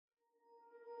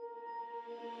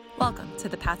Welcome to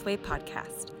the Pathway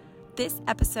Podcast. This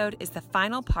episode is the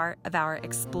final part of our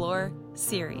Explore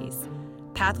series.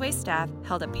 Pathway staff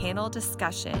held a panel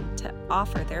discussion to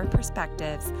offer their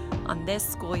perspectives on this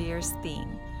school year's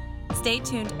theme. Stay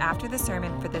tuned after the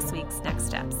sermon for this week's next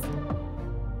steps.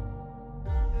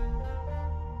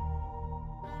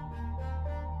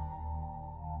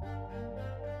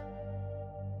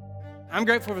 I'm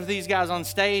grateful for these guys on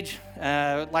stage.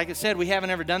 Like I said, we haven't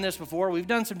ever done this before. We've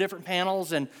done some different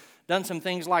panels and done some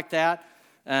things like that.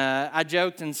 I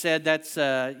joked and said that's,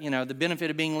 the benefit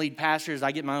of being lead pastor is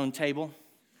I get my own table.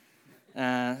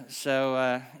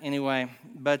 Anyway,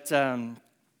 but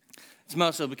it's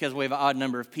mostly because we have an odd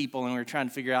number of people and we're trying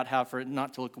to figure out how for it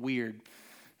not to look weird.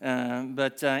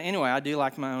 Anyway, I do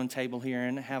like my own table here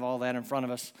and have all that in front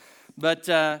of us. But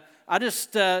I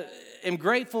just am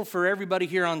grateful for everybody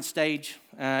here on stage.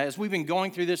 As we've been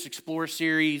going through this Explore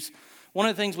series, one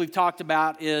of the things we've talked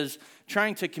about is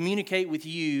trying to communicate with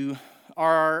you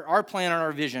our plan and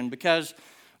our vision, because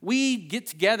we get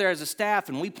together as a staff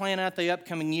and we plan out the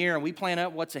upcoming year and we plan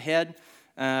out what's ahead,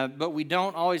 but we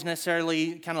don't always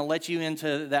necessarily kind of let you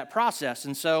into that process.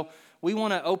 And so we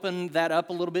want to open that up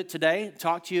a little bit today,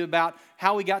 talk to you about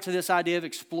how we got to this idea of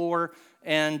Explore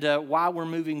and why we're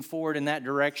moving forward in that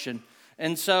direction.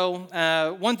 And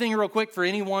so one thing real quick for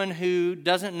anyone who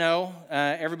doesn't know,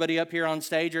 everybody up here on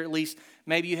stage, or at least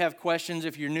maybe you have questions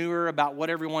if you're newer about what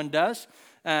everyone does.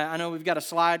 I know we've got a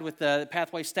slide with the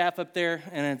Pathway staff up there,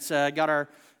 and it's got our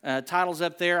titles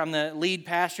up there. I'm the lead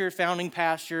pastor, founding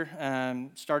pastor,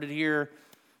 started here,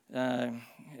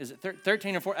 is it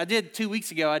 13 or 14? I did 2 weeks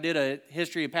ago, I did a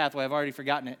history of Pathway. I've already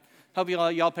forgotten it. Hope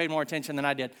y'all paid more attention than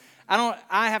I did.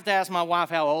 I have to ask my wife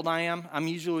how old I am. I'm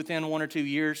usually within 1 or 2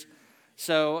 years.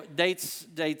 So dates,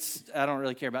 I don't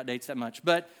really care about dates that much.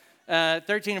 But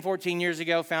 13 or 14 years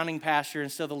ago, founding pastor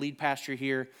and still the lead pastor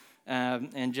here.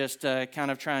 And just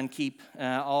kind of try and keep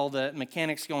all the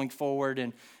mechanics going forward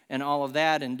and all of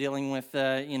that, and dealing with,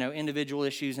 individual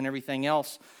issues and everything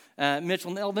else.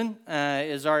 Mitchell Nelden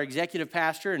is our executive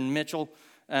pastor, and Mitchell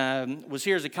was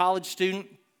here as a college student.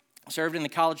 Served in the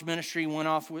college ministry, went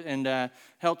off and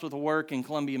helped with the work in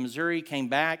Columbia, Missouri, came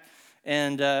back.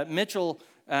 And Mitchell,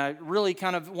 really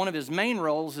kind of one of his main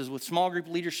roles is with small group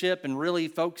leadership and really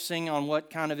focusing on what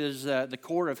kind of is the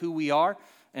core of who we are,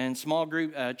 and small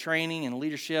group training and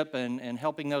leadership and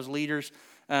helping those leaders.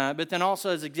 But then also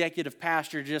as executive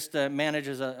pastor, just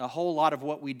manages a whole lot of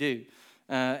what we do.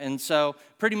 And so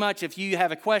pretty much if you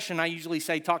have a question, I usually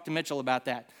say talk to Mitchell about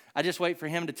that. I just wait for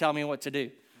him to tell me what to do.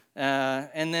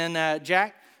 And then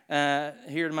Jack,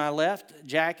 here to my left,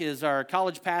 Jack is our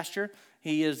college pastor.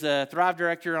 He is a Thrive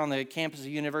director on the campus of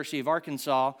the University of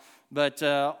Arkansas. But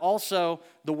also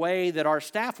the way that our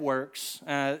staff works,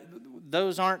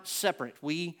 those aren't separate.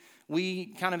 We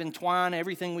kind of entwine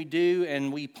everything we do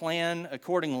and we plan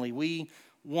accordingly. We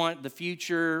want the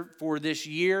future for this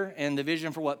year and the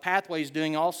vision for what Pathway is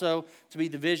doing also to be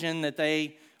the vision that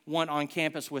they want on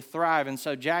campus with Thrive. And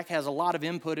so Jack has a lot of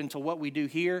input into what we do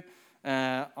here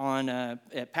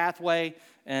at Pathway,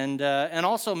 and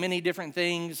also many different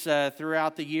things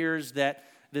throughout the years that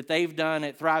they've done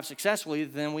at Thrive successfully,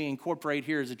 then we incorporate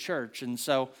here as a church. And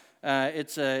so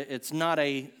it's not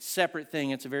a separate thing.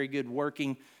 It's a very good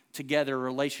working together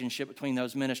relationship between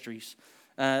those ministries.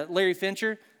 Larry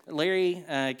Fincher. Larry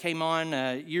came on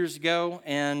years ago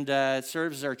and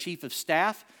serves as our chief of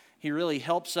staff. He really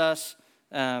helps us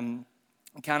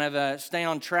stay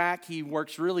on track. He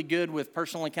works really good with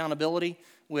personal accountability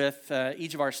with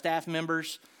each of our staff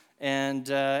members, and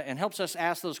helps us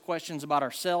ask those questions about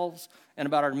ourselves and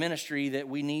about our ministry that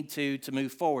we need to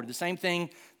move forward. The same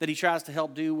thing that he tries to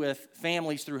help do with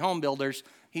families through Home Builders,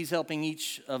 he's helping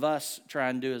each of us try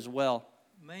and do as well.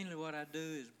 Mainly what I do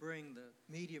is bring the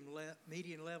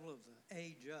median level of the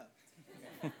age up.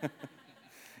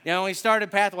 When we started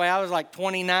Pathway, I was like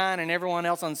 29, and everyone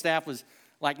else on staff was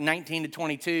like 19 to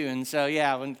 22. And so,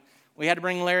 when we had to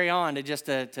bring Larry on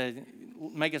to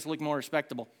make us look more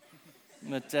respectable.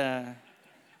 But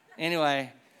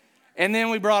anyway, and then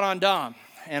we brought on Dom,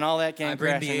 and all that came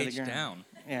crashing to the ground. I bring the age down.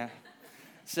 Yeah.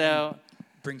 So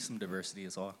bring some diversity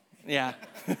as well. Yeah.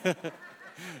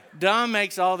 Dom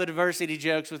makes all the diversity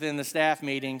jokes within the staff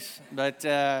meetings. But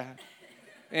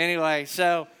anyway,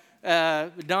 so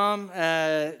Dom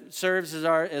serves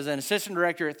as an assistant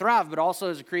director at Thrive, but also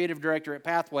as a creative director at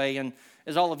Pathway. And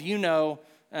as all of you know,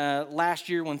 last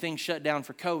year when things shut down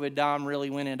for COVID, Dom really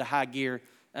went into high gear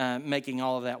making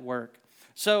all of that work.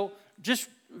 So just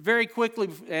very quickly,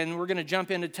 and we're going to jump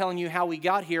into telling you how we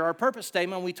got here. Our purpose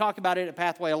statement, we talk about it at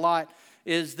Pathway a lot,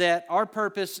 is that our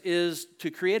purpose is to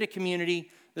create a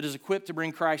community that is equipped to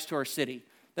bring Christ to our city.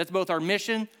 That's both our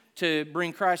mission, to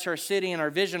bring Christ to our city and our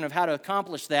vision of how to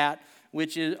accomplish that,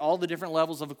 which is all the different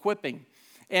levels of equipping.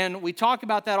 And we talk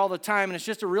about that all the time, and it's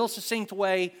just a real succinct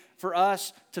way for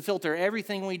us to filter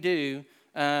everything we do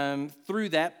through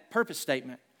that purpose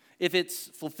statement. If it's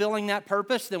fulfilling that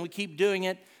purpose, then we keep doing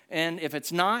it. And if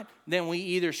it's not, then we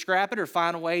either scrap it or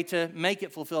find a way to make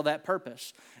it fulfill that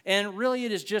purpose. And really,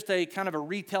 it is just a kind of a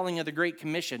retelling of the Great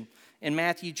Commission. In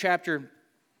Matthew chapter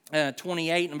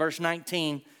 28 and verse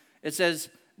 19, it says,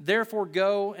 "Therefore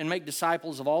go and make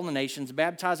disciples of all the nations,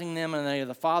 baptizing them in the name of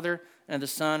the Father and of the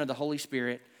Son and of the Holy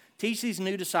Spirit. Teach these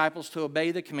new disciples to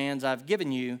obey the commands I've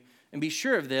given you, and be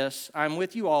sure of this, I'm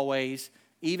with you always,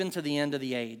 even to the end of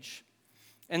the age."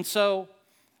 And so,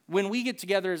 when we get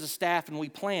together as a staff and we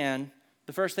plan,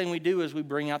 the first thing we do is we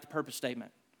bring out the purpose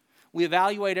statement. We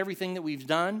evaluate everything that we've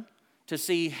done to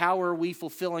see how are we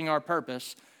fulfilling our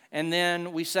purpose. And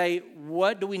then we say,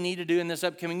 what do we need to do in this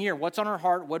upcoming year? What's on our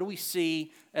heart? What do we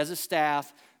see as a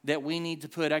staff that we need to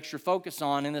put extra focus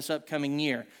on in this upcoming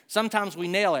year? Sometimes we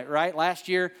nail it, right? Last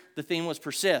year, the theme was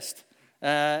persist. We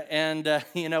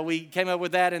came up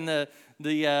with that in the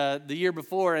year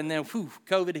before, and then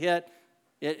COVID hit.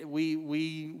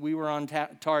 We were on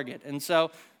target. And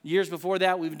so years before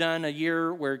that, we've done a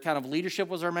year where kind of leadership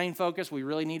was our main focus. We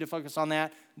really need to focus on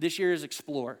that. This year is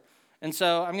explore. And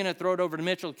so I'm going to throw it over to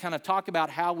Mitchell to kind of talk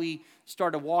about how we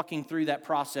started walking through that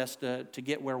process to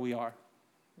get where we are.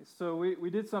 So we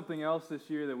did something else this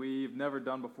year that we've never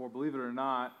done before, believe it or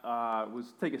not,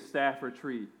 was take a staff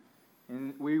retreat.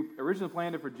 And we originally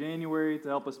planned it for January to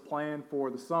help us plan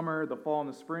for the summer, the fall, and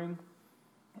the spring.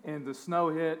 And the snow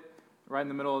hit right in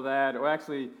the middle of that. Or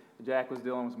actually, Jack was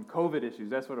dealing with some COVID issues.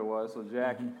 That's what it was. So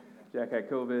Jack had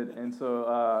COVID. And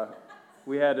so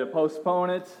we had to postpone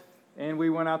it. And we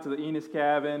went out to the Enos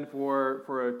cabin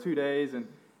for 2 days.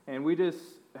 And we just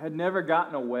had never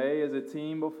gotten away as a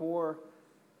team before.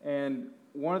 And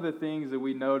one of the things that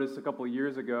we noticed a couple of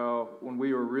years ago when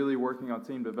we were really working on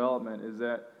team development is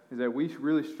that we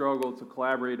really struggled to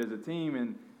collaborate as a team.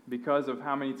 And because of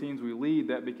how many teams we lead,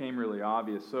 that became really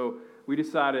obvious. So we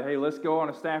decided, hey, let's go on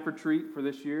a staff retreat for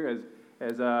this year.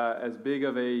 As big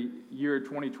of a year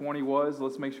 2020 was,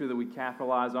 let's make sure that we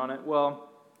capitalize on it. Well,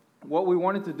 what we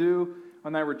wanted to do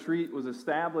on that retreat was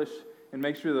establish and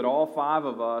make sure that all 5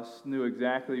 of us knew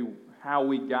exactly how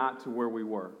we got to where we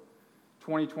were.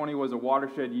 2020 was a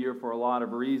watershed year for a lot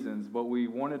of reasons, but we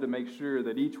wanted to make sure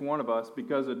that each one of us,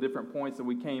 because of different points that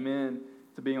we came in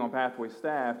to being on Pathway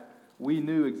staff, we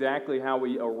knew exactly how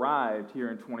we arrived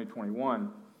here in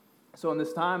 2021. So in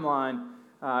this timeline,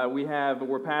 we have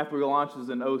where Pathway launches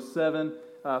in 2007.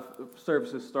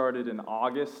 Services started in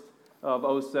August of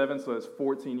 2007, so it's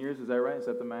 14 years. Is that right? Is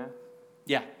that the math?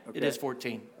 Yeah, okay. It is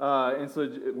 14. And so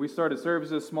we started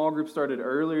services. Small group started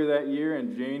earlier that year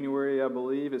in January, I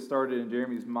believe. It started in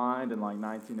Jeremy's mind in like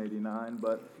 1989,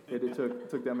 but it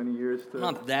took that many years to...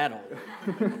 Not that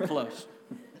old. Close.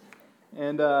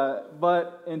 And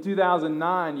but in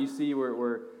 2009, you see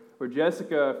where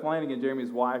Jessica Flanagan,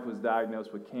 Jeremy's wife, was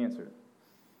diagnosed with cancer.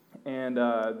 And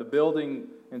the building,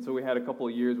 and so we had a couple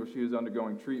of years where she was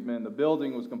undergoing treatment. The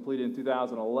building was completed in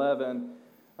 2011.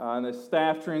 And the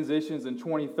staff transitions in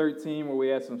 2013 where we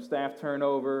had some staff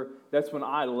turnover. That's when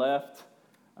I left.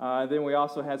 Then we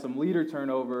also had some leader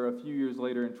turnover a few years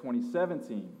later in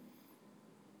 2017.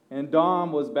 And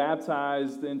Dom was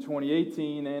baptized in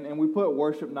 2018, and we put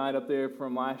worship night up there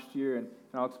from last year, and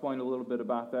I'll explain a little bit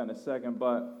about that in a second.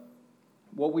 But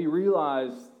what we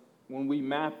realized when we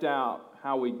mapped out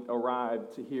how we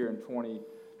arrived to here in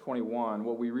 2021,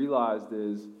 what we realized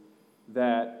is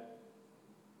that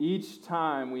each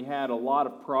time we had a lot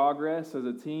of progress as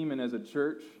a team and as a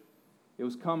church, it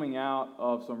was coming out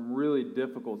of some really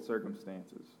difficult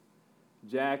circumstances.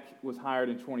 Jack was hired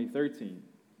in 2013.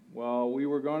 Well, we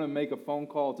were going to make a phone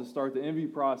call to start the interview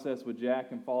process with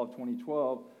Jack in fall of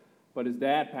 2012, but his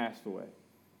dad passed away.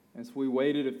 And so we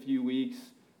waited a few weeks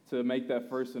to make that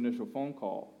first initial phone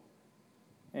call.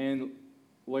 And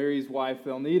Larry's wife,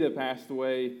 Elnita, passed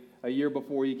away a year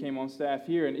before he came on staff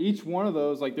here. And each one of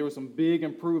those, there were some big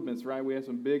improvements, right? We had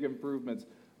some big improvements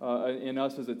in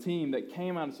us as a team that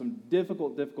came out of some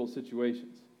difficult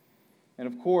situations. And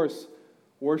of course,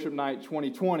 Worship Night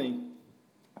 2020,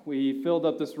 we filled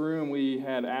up this room. We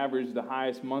had averaged the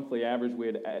highest monthly average we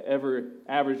had ever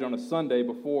averaged on a Sunday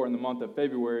before in the month of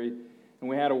February. And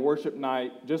we had a worship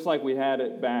night just like we had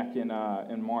it back in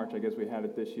March. I guess we had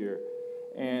it this year.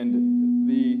 And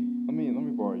let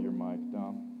me borrow your mic,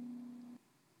 Dom.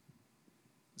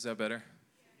 Is that better?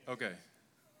 Okay.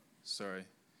 Sorry.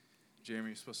 Jeremy,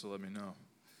 you're supposed to let me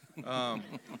know.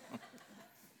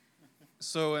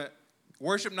 So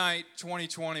Worship Night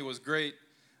 2020 was great.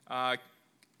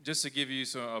 just to give you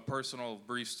a personal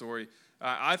brief story,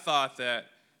 I thought that,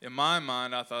 in my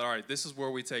mind, I thought, all right, this is where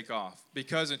we take off.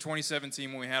 Because in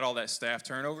 2017, when we had all that staff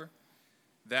turnover,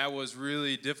 that was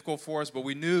really difficult for us, but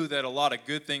we knew that a lot of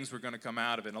good things were going to come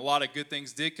out of it. And a lot of good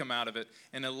things did come out of it,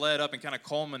 and it led up and kind of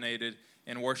culminated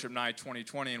in Worship Night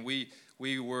 2020. And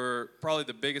we were probably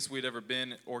the biggest we'd ever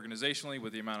been organizationally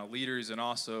with the amount of leaders and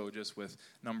also just with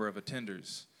number of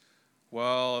attenders.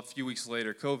 Well, a few weeks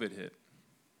later, COVID hit.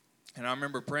 And I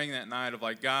remember praying that night of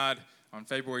like, God, on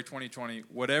February 2020,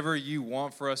 whatever you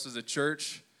want for us as a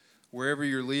church, wherever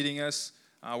you're leading us,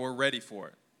 we're ready for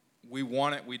it. We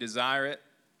want it, we desire it.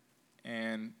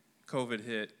 And COVID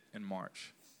hit in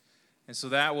March. And so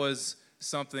that was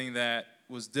something that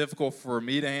was difficult for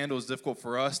me to handle, was difficult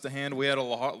for us to handle. We had a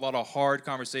lot of hard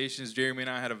conversations. Jeremy and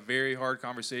I had a very hard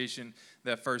conversation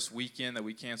that first weekend that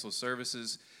we canceled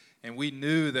services. And we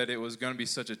knew that it was going to be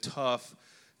such a tough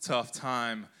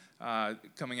time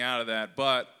coming out of that.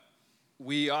 But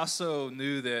we also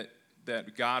knew that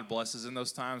God blesses in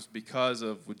those times because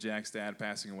of with Jack's dad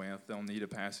passing away, with Elnita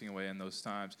passing away in those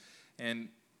times. And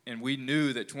we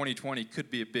knew that 2020 could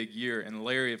be a big year. And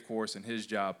Larry, of course, and his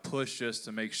job pushed us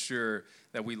to make sure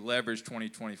that we leveraged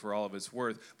 2020 for all of its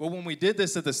worth. But when we did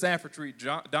this at the staff retreat,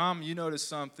 Dom, you noticed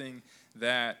something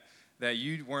that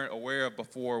you weren't aware of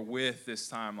before with this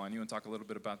timeline. You want to talk a little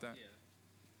bit about that?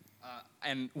 Yeah.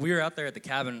 And we were out there at the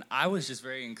cabin. I was just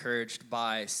very encouraged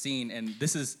by seeing, and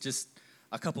this is just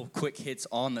a couple of quick hits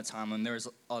on the timeline. There's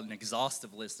an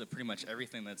exhaustive list of pretty much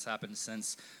everything that's happened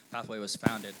since Pathway was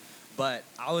founded. But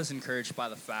I was encouraged by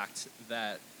the fact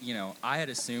that, I had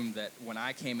assumed that when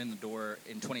I came in the door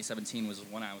in 2017 was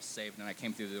when I was saved, and I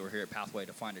came through the door here at Pathway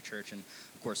to find a church, and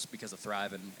of course because of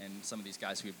Thrive and some of these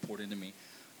guys who had poured into me,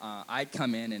 I'd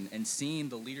come in and seen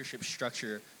the leadership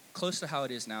structure close to how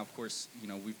it is now. Of course,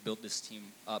 we've built this team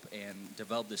up and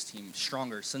developed this team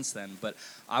stronger since then. But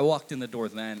I walked in the door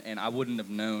then, and I wouldn't have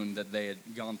known that they had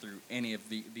gone through any of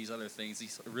these other things,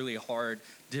 these really hard,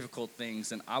 difficult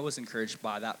things. And I was encouraged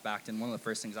by that fact. And one of the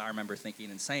first things I remember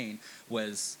thinking and saying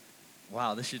was,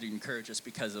 wow, this should encourage us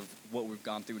because of what we've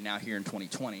gone through now here in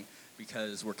 2020,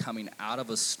 because we're coming out of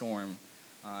a storm.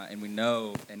 And we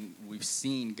know and we've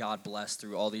seen God bless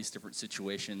through all these different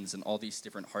situations and all these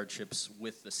different hardships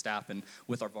with the staff and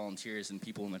with our volunteers and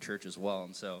people in the church as well.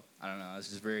 And so, I don't know, I was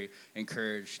just very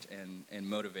encouraged and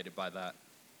motivated by that.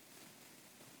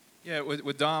 Yeah,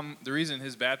 with Dom, the reason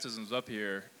his baptism's up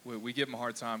here, we give him a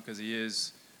hard time because he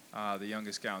is the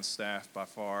youngest guy on staff by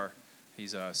far.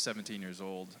 He's 17 years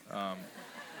old.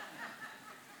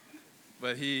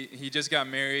 But he just got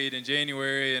married in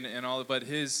January and all, but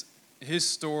his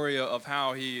story of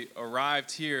how he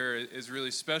arrived here is really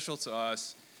special to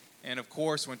us. And of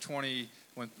course, when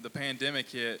the pandemic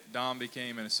hit, Dom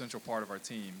became an essential part of our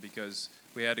team because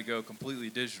we had to go completely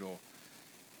digital.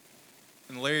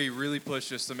 And Larry really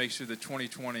pushed us to make sure that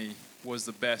 2020 was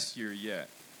the best year yet.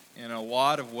 In a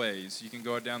lot of ways, you can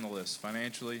go down the list.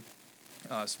 Financially,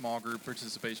 small group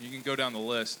participation, you can go down the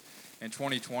list. And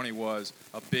 2020 was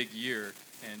a big year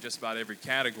in just about every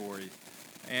category.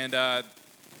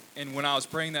 And when I was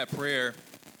praying that prayer,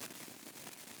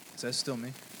 is that still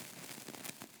me?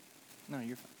 No,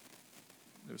 you're fine.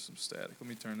 There's some static. Let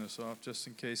me turn this off just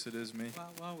in case it is me.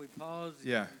 While we pause,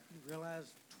 Yeah. You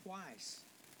realize twice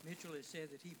Mitchell has said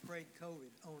that he prayed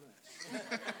COVID on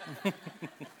us.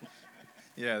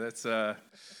 Yeah, that's, I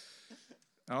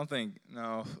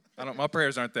don't, my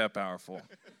prayers aren't that powerful.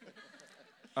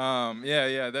 But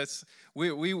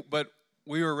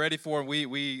we were ready for,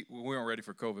 we weren't ready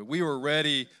for COVID. We were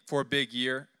ready for a big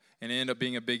year, and it ended up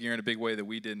being a big year in a big way that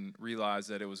we didn't realize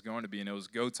that it was going to be, and it was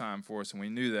go time for us, and we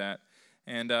knew that.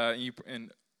 And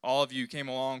all of you came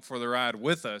along for the ride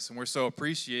with us, and we're so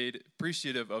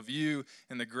appreciative of you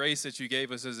and the grace that you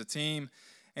gave us as a team.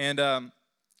 And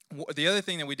the other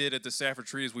thing that we did at the staff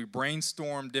retreat is we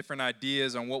brainstormed different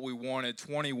ideas on what we wanted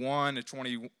 21 to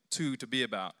 22 to be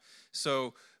about.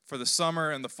 So for the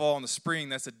summer and the fall and the spring,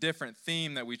 that's a different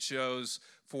theme that we chose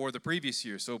for the previous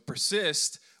year. So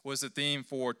persist was the theme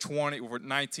for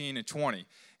 19 and 20.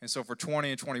 And so for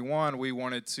 20 and 21, we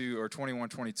wanted to, or 21,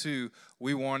 22,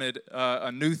 we wanted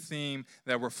a new theme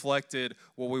that reflected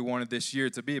what we wanted this year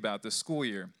to be about, this school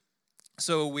year.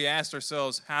 So we asked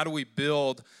ourselves, how do we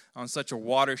build on such a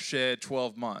watershed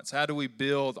 12 months? How do we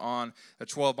build on a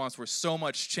 12 months where so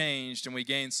much changed and we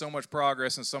gained so much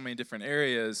progress in so many different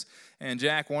areas? And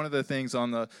Jack, one of the things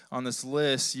on this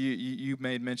list you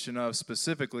made mention of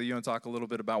specifically, you want to talk a little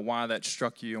bit about why that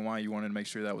struck you and why you wanted to make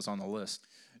sure that was on the list?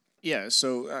 Yeah,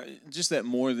 so just that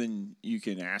more than you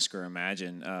can ask or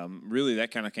imagine. Really, that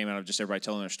kind of came out of just everybody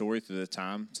telling their story through the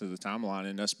timeline,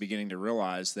 and us beginning to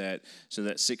realize that. So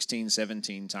that 16,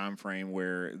 17 time frame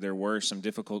where there were some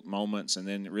difficult moments, and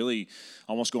then really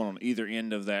almost going on either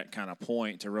end of that kind of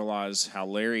point to realize how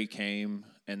Larry came,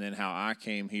 and then how I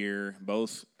came here,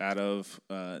 both out of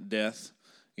death.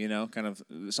 You know, kind of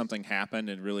something happened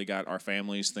and really got our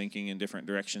families thinking in different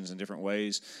directions in different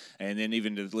ways. And then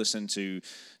even to listen to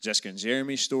Jessica and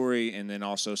Jeremy's story, and then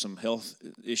also some health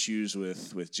issues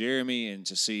with Jeremy, and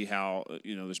to see how,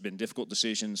 there's been difficult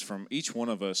decisions from each one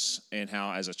of us, and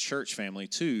how as a church family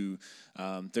too,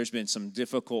 there's been some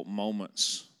difficult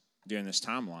moments during this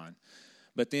timeline.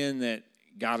 But then that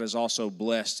God is also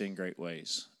blessed in great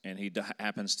ways. And he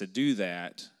happens to do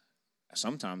that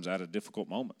sometimes out of difficult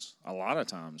moments, a lot of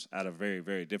times out of very,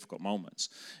 very difficult moments.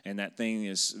 And that thing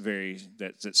is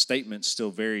that statement's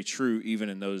still very true even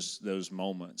in those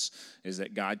moments, is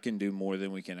that God can do more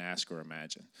than we can ask or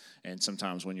imagine. And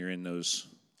sometimes when you're in those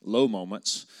low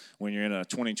moments, when you're in a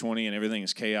 2020 and everything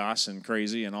is chaos and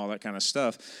crazy and all that kind of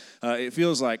stuff, it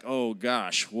feels like, oh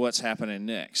gosh, what's happening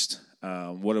next? How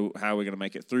are we going to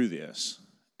make it through this?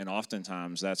 And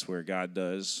oftentimes that's where God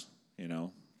does,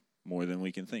 more than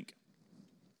we can think.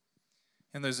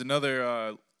 And there's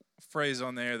another phrase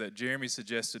on there that Jeremy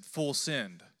suggested, full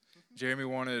send. Jeremy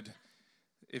wanted,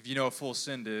 if you know what full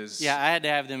send is. Yeah, I had to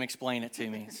have them explain it to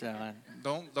me. So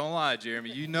Don't lie,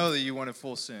 Jeremy. You know that you wanted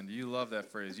full send. You love that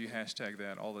phrase. You hashtag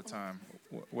that all the time,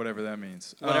 whatever that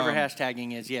means. Whatever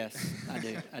hashtagging is, yes, I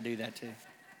do. I do that too.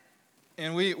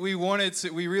 And we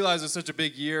realized it's such a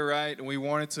big year, right? And we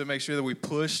wanted to make sure that we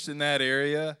pushed in that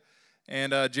area.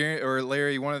 And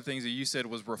Larry, one of the things that you said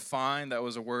was refined. That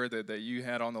was a word that you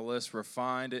had on the list,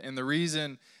 refined. And the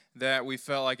reason that we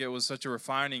felt like it was such a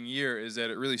refining year is that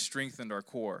it really strengthened our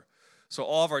core. So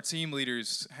all of our team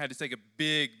leaders had to take a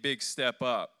big, big step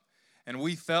up. And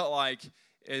we felt like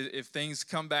if things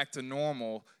come back to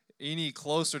normal, any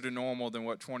closer to normal than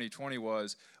what 2020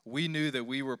 was, we knew that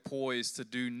we were poised to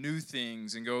do new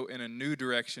things and go in a new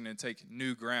direction and take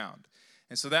new ground.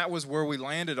 And so that was where we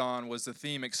landed on, was the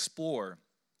theme explore,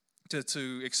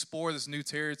 to explore this new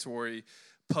territory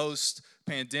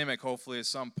post-pandemic, hopefully at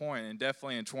some point, and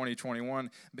definitely in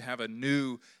 2021, have a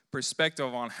new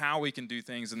perspective on how we can do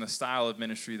things in the style of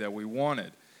ministry that we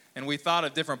wanted. And we thought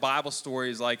of different Bible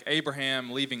stories like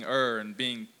Abraham leaving Ur and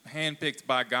being handpicked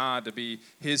by God to be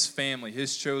his family,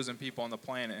 his chosen people on the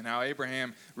planet, and how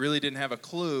Abraham really didn't have a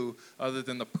clue other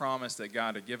than the promise that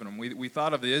God had given him. We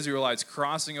thought of the Israelites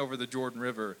crossing over the Jordan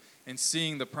River and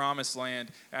seeing the promised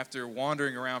land after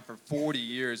wandering around for 40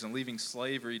 years and leaving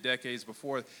slavery decades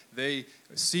before. They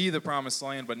see the promised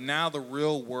land, but now the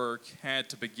real work had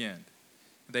to begin.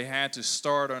 They had to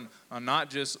start on not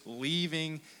just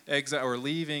leaving exile or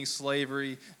leaving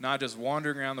slavery, not just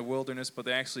wandering around the wilderness, but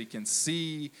they actually can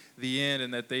see the end,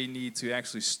 and that they need to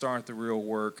actually start the real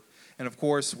work. And of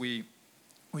course, we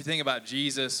think about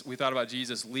Jesus. We thought about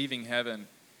Jesus leaving heaven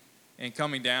and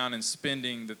coming down and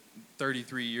spending the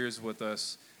 33 years with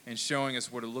us and showing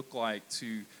us what it looked like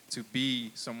to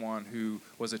be someone who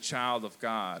was a child of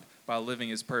God by living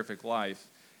his perfect life.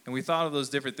 And we thought of those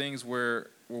different things where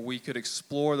we could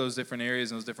explore those different areas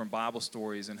and those different Bible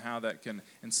stories, and how that can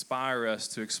inspire us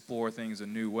to explore things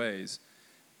in new ways.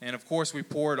 And of course, we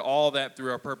poured all that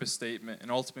through our purpose statement and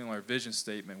ultimately our vision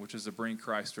statement, which is to bring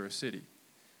Christ to our city.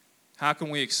 How can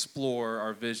we explore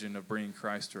our vision of bringing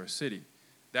Christ to our city?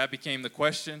 That became the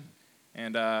question,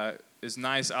 and it's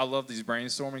nice. I love these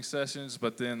brainstorming sessions,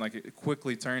 but then it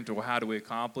quickly turned to, well, how do we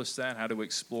accomplish that? How do we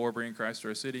explore bringing Christ to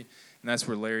our city? And that's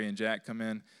where Larry and Jack come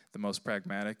in, the most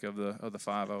pragmatic of the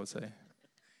five, I would say.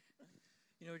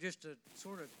 Just to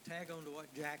sort of tag on to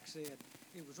what Jack said,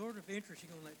 it was sort of interesting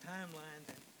on that timeline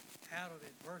that out of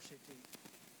adversity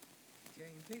came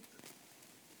victory.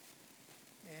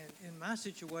 And in my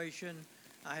situation,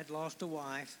 I had lost a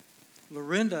wife.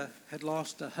 Lorinda had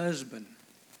lost a husband.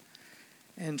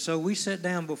 And so we sat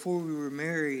down before we were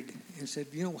married and said,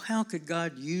 how could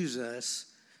God use us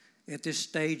at this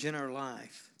stage in our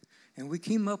life? And we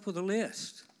came up with a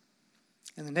list.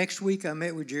 And the next week I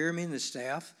met with Jeremy and the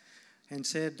staff and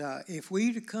said, if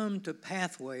we come to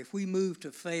Pathway, if we move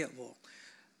to Fayetteville,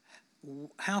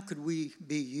 how could we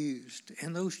be used?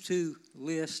 And those two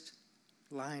lists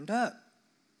lined up.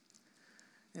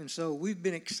 And so we've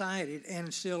been excited,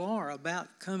 and still are, about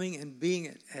coming and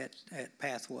being at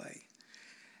Pathway.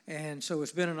 And so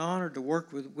it's been an honor to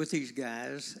work with these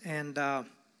guys. And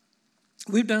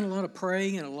we've done a lot of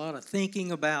praying and a lot of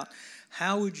thinking about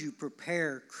how would you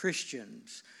prepare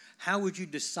Christians? How would you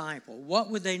disciple? What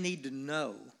would they need to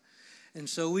know? And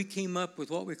so we came up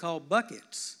with what we call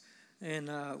buckets. and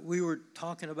we were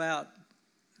talking about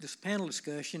this panel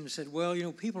discussion and said, well,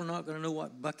 people are not going to know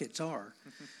what buckets are.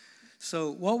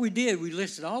 So what we did, we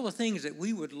listed all the things that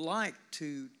we would like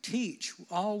to teach,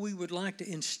 all we would like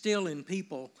to instill in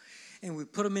people, and we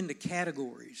put them into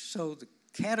categories. So the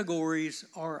categories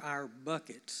are our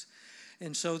buckets.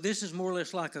 And so this is more or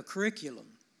less like a curriculum.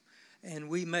 And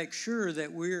we make sure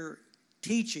that we're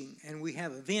teaching and we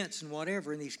have events and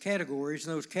whatever in these categories.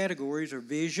 And those categories are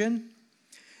vision,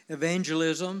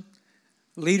 evangelism,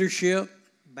 leadership,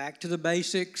 back to the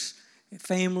basics,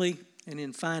 family, and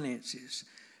in finances.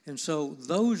 And so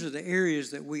those are the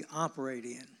areas that we operate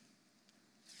in.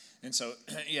 And so,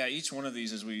 yeah, each one of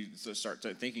these, as we start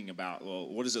thinking about, well,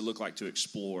 what does it look like to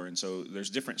explore? And so there's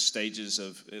different stages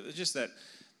of just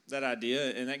that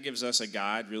idea, and that gives us a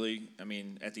guide, really. I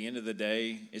mean, at the end of the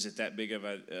day, is it that big of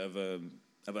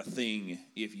a thing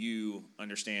if you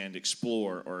understand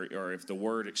explore, or if the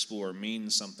word explore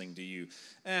means something to you?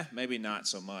 Maybe not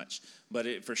so much. But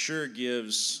it for sure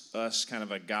gives us kind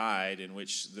of a guide in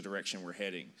which the direction we're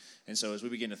heading. And so as we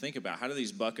begin to think about how do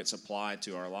these buckets apply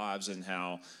to our lives, and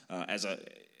how as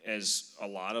a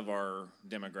lot of our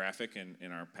demographic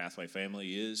and our Pathway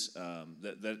family is,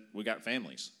 that we got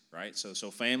families, right? So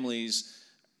families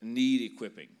need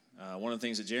equipping. One of the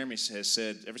things that Jeremy has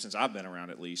said ever since I've been around,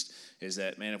 at least, is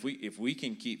that, man, if we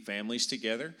can keep families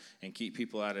together and keep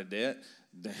people out of debt,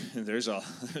 there's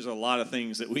a lot of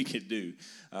things that we could do.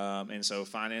 And so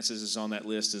finances is on that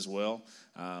list as well.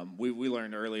 We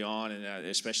learned early on, and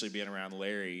especially being around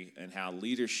Larry, and how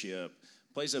leadership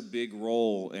plays a big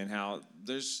role, and how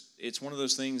it's one of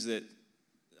those things that,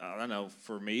 I don't know,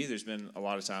 for me, there's been a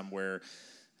lot of time where,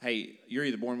 hey, you're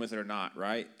either born with it or not,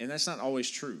 right? And that's not always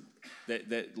true.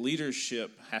 That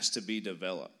leadership has to be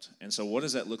developed. And so what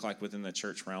does that look like within the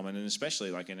church realm, and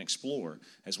especially like in Explore,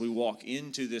 as we walk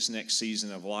into this next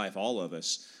season of life, all of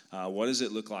us, what does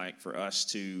it look like for us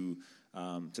to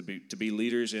be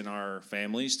leaders in our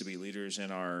families, to be leaders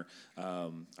in our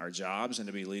jobs, and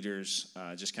to be leaders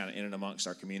just kind of in and amongst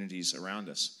our communities around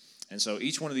us? And so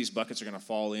each one of these buckets are going to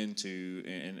fall into,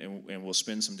 and we'll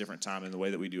spend some different time in the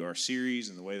way that we do our series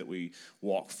and the way that we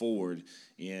walk forward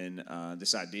in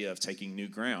this idea of taking new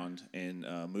ground and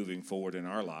moving forward in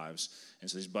our lives. And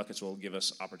so these buckets will give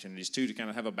us opportunities, too, to kind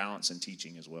of have a balance in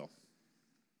teaching as well.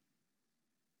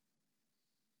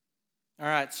 All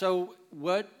right, so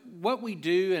what we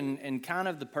do, and kind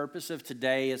of the purpose of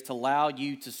today, is to allow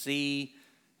you to see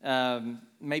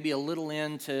maybe a little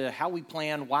into how we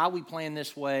plan, why we plan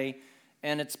this way.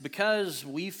 And it's because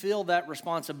we feel that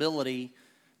responsibility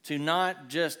to not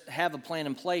just have a plan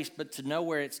in place, but to know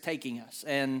where it's taking us,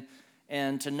 and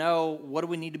to know what do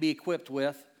we need to be equipped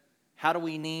with, how do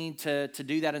we need to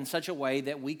do that in such a way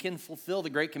that we can fulfill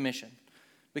the Great Commission,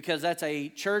 because that's a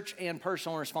church and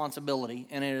personal responsibility,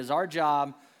 and it is our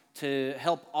job to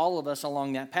help all of us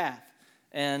along that path.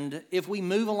 And if we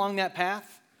move along that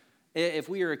path, if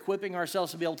we are equipping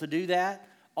ourselves to be able to do that,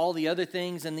 all the other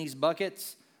things in these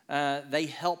buckets, they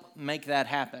help make that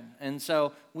happen. And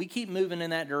so we keep moving in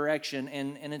that direction,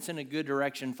 and it's in a good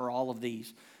direction for all of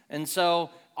these. And so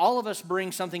all of us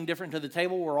bring something different to the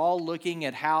table. We're all looking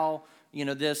at how,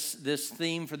 this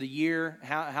theme for the year,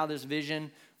 how this vision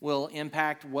will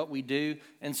impact what we do.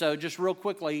 And so just real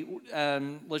quickly,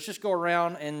 let's just go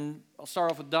around, and I'll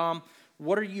start off with Dom.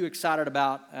 What are you excited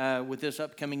about with this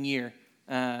upcoming year?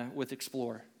 With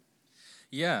Explore?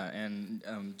 Yeah, and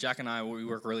Jack and I, we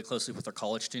work really closely with our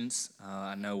college students.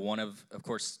 I know one of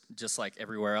course, just like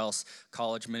everywhere else,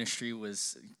 college ministry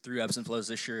was through ebbs and flows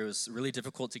this year. It was really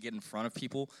difficult to get in front of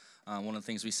people. One of the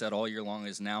things we said all year long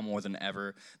is now more than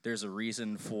ever, there's a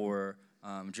reason for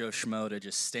Joe Schmo to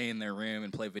just stay in their room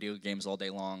and play video games all day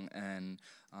long, and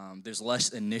there's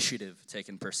less initiative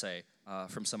taken per se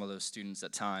from some of those students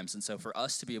at times. And so for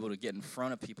us to be able to get in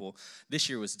front of people this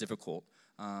year was difficult.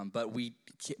 But we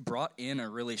brought in a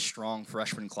really strong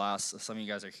freshman class. Some of you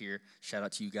guys are here. Shout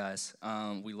out to you guys.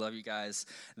 We love you guys.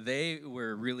 They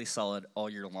were really solid all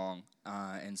year long.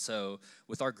 And so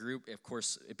with our group, of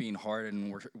course, it being hard,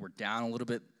 and we're down a little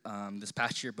bit this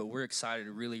past year, but we're excited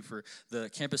really for the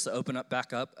campus to open up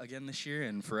back up again this year,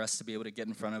 and for us to be able to get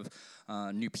in front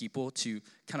of new people to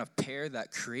kind of pair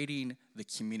that creating the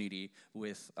community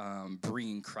with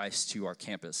bringing Christ to our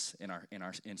campus in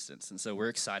our instance. And so we're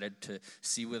excited to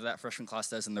see what that freshman class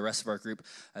does, and the rest of our group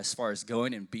as far as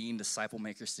going and being disciple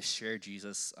makers to share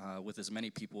Jesus with as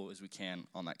many people as we can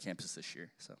on that campus this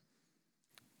year. So.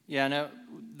 Yeah, no,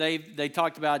 they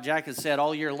talked about, Jack has said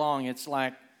all year long, it's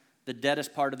like the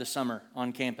deadest part of the summer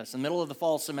on campus, the middle of the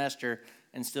fall semester,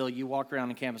 and still you walk around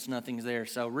the campus, nothing's there.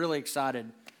 So really excited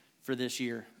for this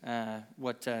year,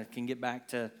 what can get back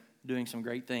to doing some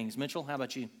great things. Mitchell, how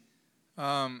about you?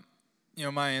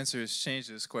 My answer has changed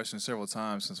to this question several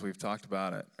times since we've talked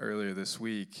about it earlier this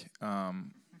week.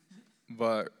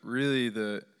 But really,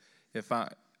 if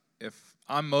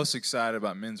I'm most excited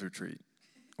about men's retreat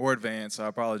or advance, I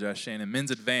apologize, Shannon.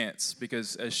 Men's advance,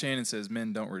 because as Shannon says,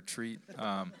 men don't retreat.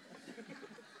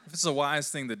 If it's a wise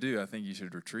thing to do, I think you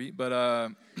should retreat.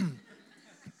 But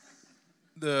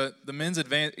the men's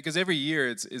advance, because every year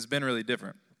it's been really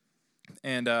different.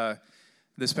 And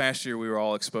this past year we were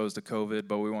all exposed to COVID,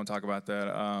 but we won't talk about that.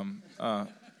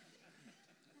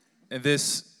 And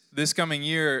this coming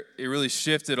year, it really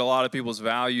shifted a lot of people's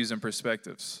values and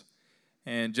perspectives.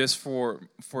 And just for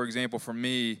example, for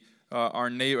me, our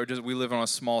neighbor, we live on a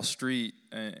small street,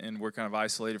 and we're kind of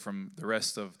isolated from the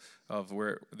rest of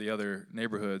where the other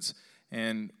neighborhoods.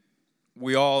 And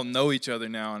we all know each other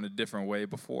now in a different way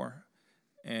before.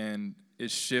 And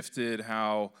it shifted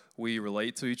how we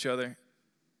relate to each other.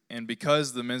 And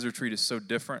because the men's retreat is so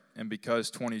different, and because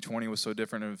 2020 was so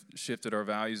different and shifted our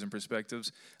values and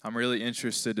perspectives, I'm really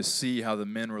interested to see how the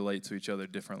men relate to each other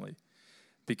differently.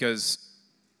 Because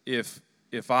if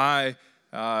I,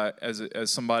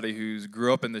 as somebody who's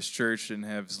grew up in this church and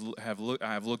have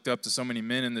looked up to so many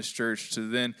men in this church, to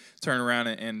then turn around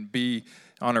and be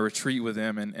on a retreat with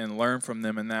them and learn from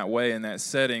them in that way, in that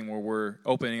setting where we're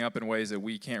opening up in ways that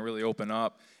we can't really open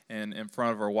up, and in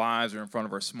front of our wives or in front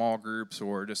of our small groups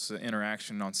or just the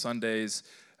interaction on Sundays,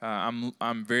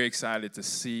 I'm very excited to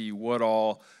see what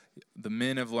all the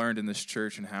men have learned in this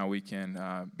church and how we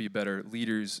can be better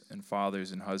leaders and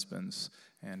fathers and husbands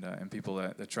and people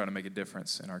that try to make a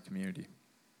difference in our community.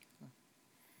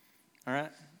 All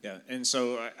right. Yeah, and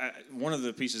so one of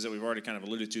the pieces that we've already kind of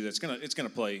alluded to it's going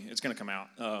to come out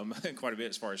quite a bit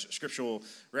as far as scriptural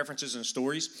references and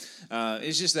stories.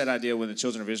 It's just that idea when the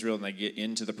children of Israel and they get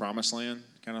into the promised land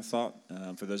kind of thought.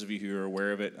 For those of you who are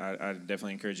aware of it, I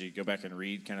definitely encourage you to go back and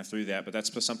read kind of through that. But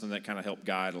that's something that kind of helped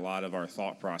guide a lot of our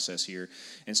thought process here.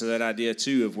 And so that idea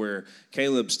too of where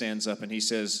Caleb stands up and he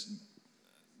says,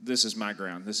 "This is my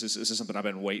ground. This is something I've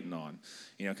been waiting on,"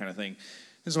 kind of thing.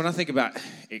 Because when I think about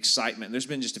excitement, there's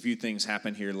been just a few things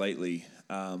happen here lately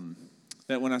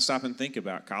that when I stop and think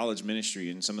about college ministry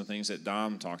and some of the things that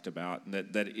Dom talked about,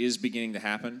 that is beginning to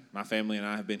happen. My family and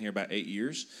I have been here about 8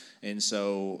 years, and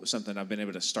so something I've been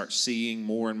able to start seeing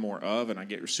more and more of, and I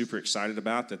get super excited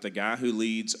about, that the guy who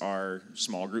leads our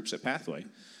small groups at Pathway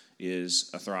is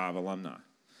a Thrive alumni.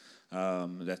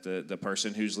 That the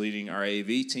person who's leading our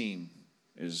AV team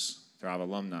is Thrive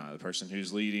alumni. The person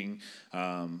who's leading,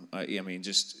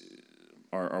 just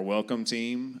our welcome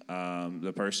team.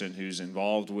 The person who's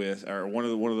involved with, or one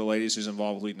of the ladies who's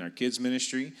involved with leading our kids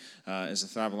ministry is a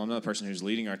Thrive alumni. The person who's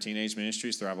leading our teenage ministry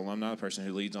is Thrive alumni. The person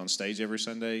who leads on stage every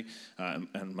Sunday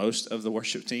and most of the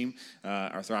worship team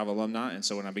are Thrive alumni. And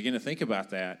so when I begin to think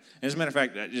about that, and as a matter of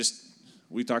fact,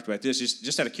 we talked about this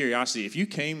just out of curiosity. If you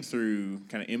came through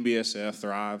kind of MBSF,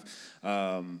 Thrive,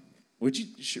 would you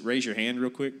raise your hand real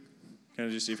quick? Kind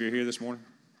of just if you're here this morning.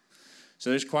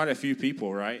 So there's quite a few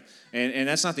people, right? And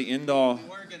that's not the end all. We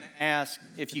were going to ask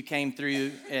if you came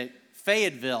through at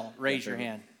Fayetteville. Raise your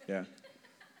hand. Yeah.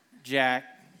 Jack.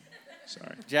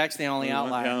 Sorry. Jack's the only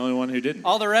outlier. The only one who didn't.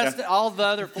 All the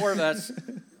other four of us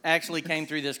actually came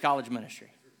through this college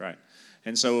ministry. Right.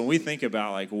 And so when we think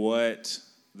about like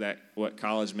what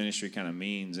college ministry kind of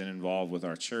means and involved with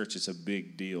our church, it's a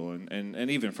big deal. And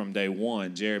even from day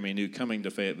one, Jeremy knew coming to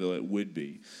Fayetteville it would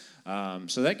be.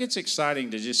 So that gets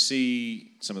exciting to just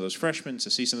see some of those freshmen,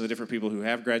 to see some of the different people who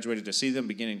have graduated, to see them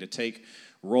beginning to take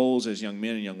roles as young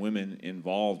men and young women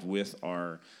involved with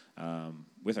our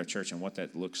church and what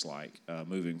that looks like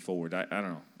moving forward. I don't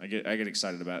know. I get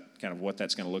excited about kind of what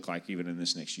that's going to look like even in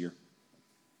this next year.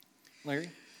 Larry?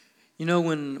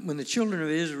 When the children of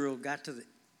Israel got to the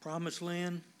promised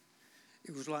land,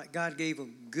 it was like God gave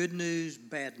them good news,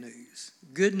 bad news.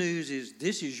 Good news is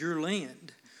this is your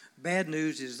land. Bad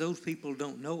news is those people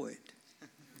don't know it.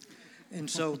 And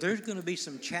so there's going to be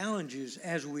some challenges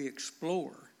as we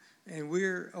explore, and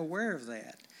we're aware of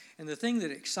that. And the thing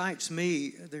that excites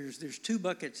me, there's two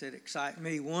buckets that excite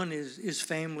me. One is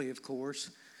family, of course.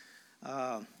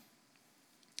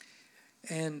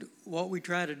 And what we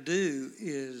try to do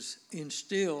is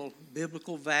instill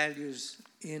biblical values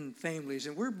in families.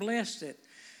 And we're blessed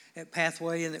at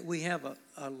Pathway in that we have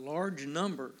a large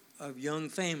number of young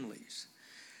families.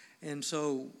 And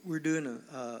so we're doing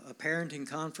a parenting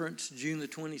conference June the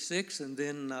 26th, and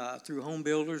then through Home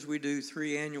Builders we do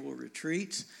 3 annual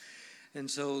retreats. And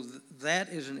so that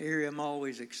is an area I'm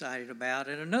always excited about.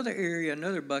 And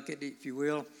another bucket, if you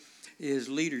will, is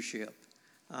leadership.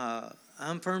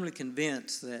 I'm firmly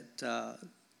convinced that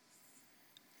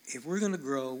if we're going to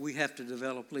grow, we have to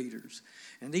develop leaders.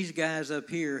 And these guys up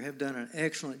here have done an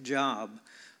excellent job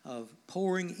of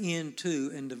pouring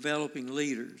into and developing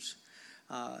leaders.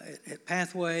 At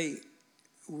Pathway,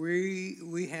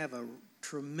 we have a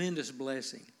tremendous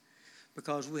blessing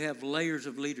because we have layers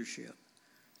of leadership.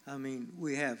 I mean,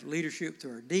 we have leadership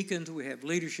through our deacons, we have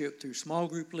leadership through small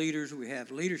group leaders, we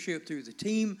have leadership through the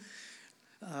team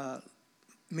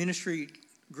ministry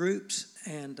groups,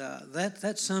 and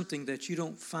that's something that you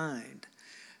don't find.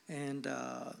 And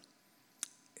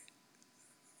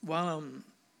while I'm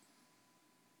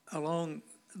along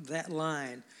that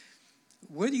line,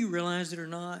 whether you realize it or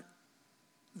not,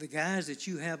 the guys that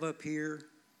you have up here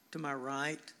to my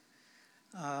right,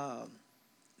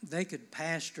 they could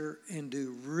pastor and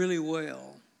do really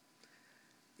well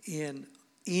in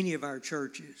any of our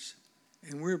churches.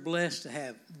 And we're blessed to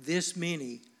have this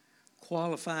many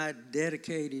qualified,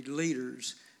 dedicated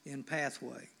leaders in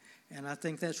Pathway. And I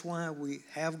think that's why we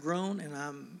have grown, and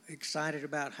I'm excited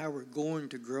about how we're going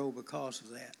to grow because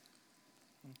of that.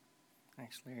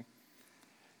 Thanks, Larry.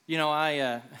 You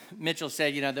know, Mitchell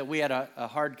said, that we had a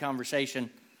hard conversation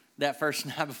that first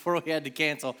night before we had to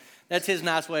cancel. That's his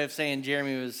nice way of saying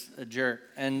Jeremy was a jerk.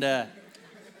 And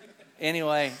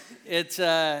anyway, it's,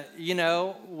 I'm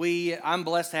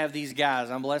blessed to have these guys.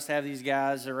 I'm blessed to have these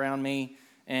guys around me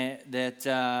and that,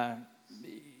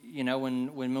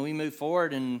 when we move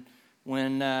forward and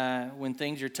when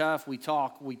things are tough, we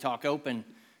talk open,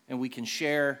 and we can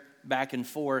share back and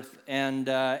forth. And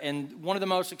one of the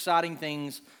most exciting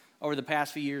things over the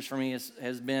past few years for me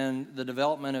has been the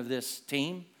development of this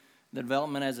team, the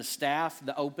development as a staff,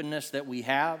 the openness that we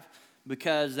have,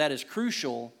 because that is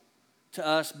crucial to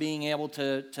us being able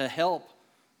to help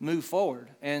move forward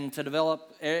and to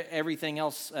develop everything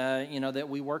else, that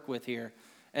we work with here.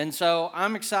 And so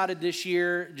I'm excited this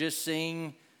year just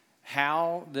seeing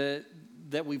how that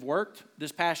we've worked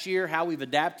this past year, how we've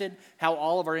adapted, how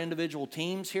all of our individual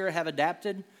teams here have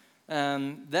adapted.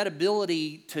 That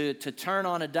ability to turn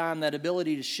on a dime, that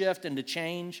ability to shift and to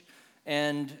change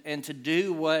and to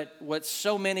do what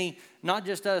so many, not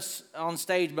just us on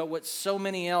stage, but what so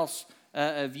many else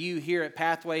of you here at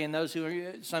Pathway and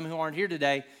some who aren't here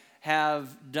today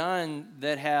have done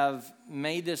that have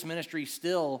made this ministry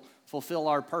still fulfill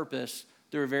our purpose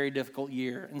through a very difficult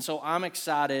year. And so I'm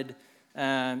excited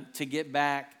to get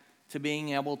back to being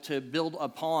able to build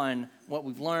upon what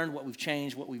we've learned, what we've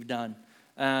changed, what we've done.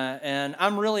 And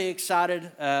I'm really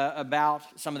excited about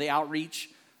some of the outreach,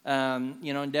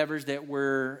 endeavors that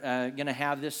we're going to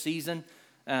have this season.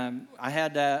 I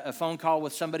had a phone call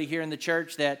with somebody here in the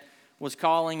church that was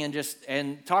calling and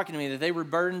talking to me that they were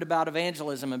burdened about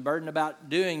evangelism and burdened about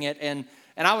doing it. And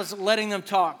I was letting them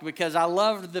talk because I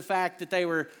loved the fact that they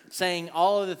were saying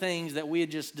all of the things that we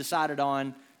had just decided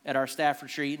on at our staff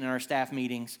retreat and our staff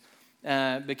meetings,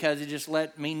 because it just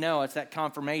let me know it's that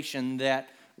confirmation that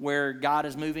where God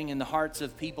is moving in the hearts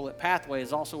of people at Pathway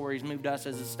is also where He's moved us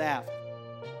as a staff.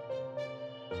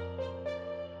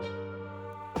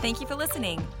 Thank you for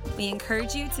listening. We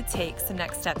encourage you to take some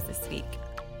next steps this week.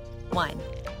 1.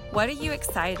 What are you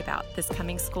excited about this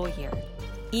coming school year?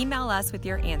 Email us with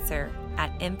your answer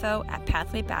at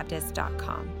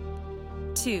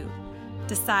info@pathwaybaptist.com. 2.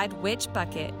 Decide which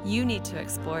bucket you need to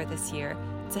explore this year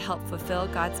to help fulfill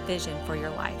God's vision for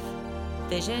your life.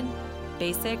 Vision,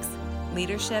 basics,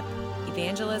 leadership,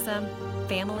 evangelism,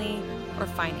 family, or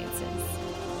finances.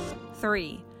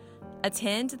 3.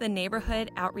 Attend the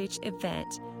neighborhood outreach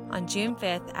event on June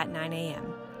 5th at 9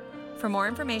 a.m. For more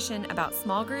information about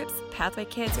small groups, Pathway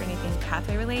Kids, or anything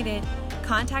Pathway related,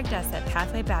 contact us at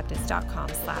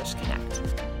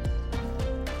pathwaybaptist.com/connect.